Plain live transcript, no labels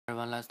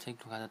everyone, let's take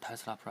a look at the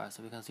Tesla price.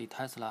 We can see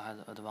Tesla has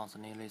advanced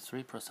nearly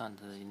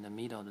 3% in the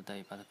middle of the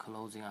day, but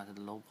closing at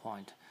the low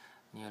point,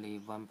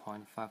 nearly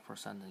 1.5%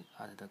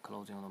 at the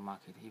closing of the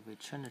market. If we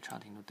change the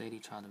chart into daily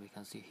chart, we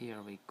can see here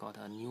we got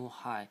a new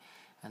high,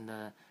 and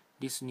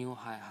this new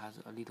high has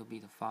a little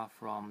bit far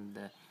from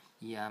the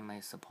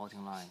EMA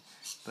supporting line.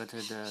 But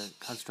the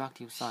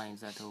constructive sign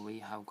is that we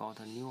have got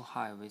a new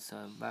high with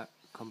a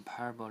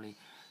comparably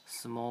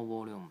small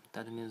volume.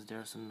 That means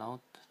there's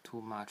not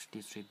too much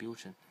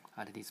distribution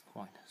at this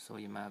point. So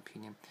in my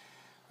opinion,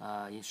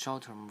 in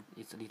short term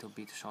it's a little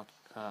bit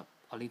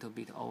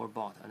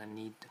overbought and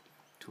need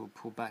to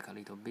pull back a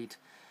little bit.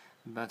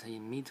 But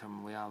in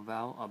midterm we are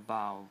well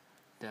above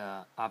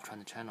the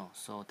uptrend channel,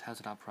 so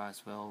Tesla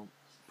price will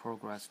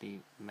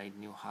progressively make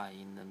new high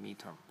in the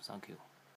midterm. Thank you.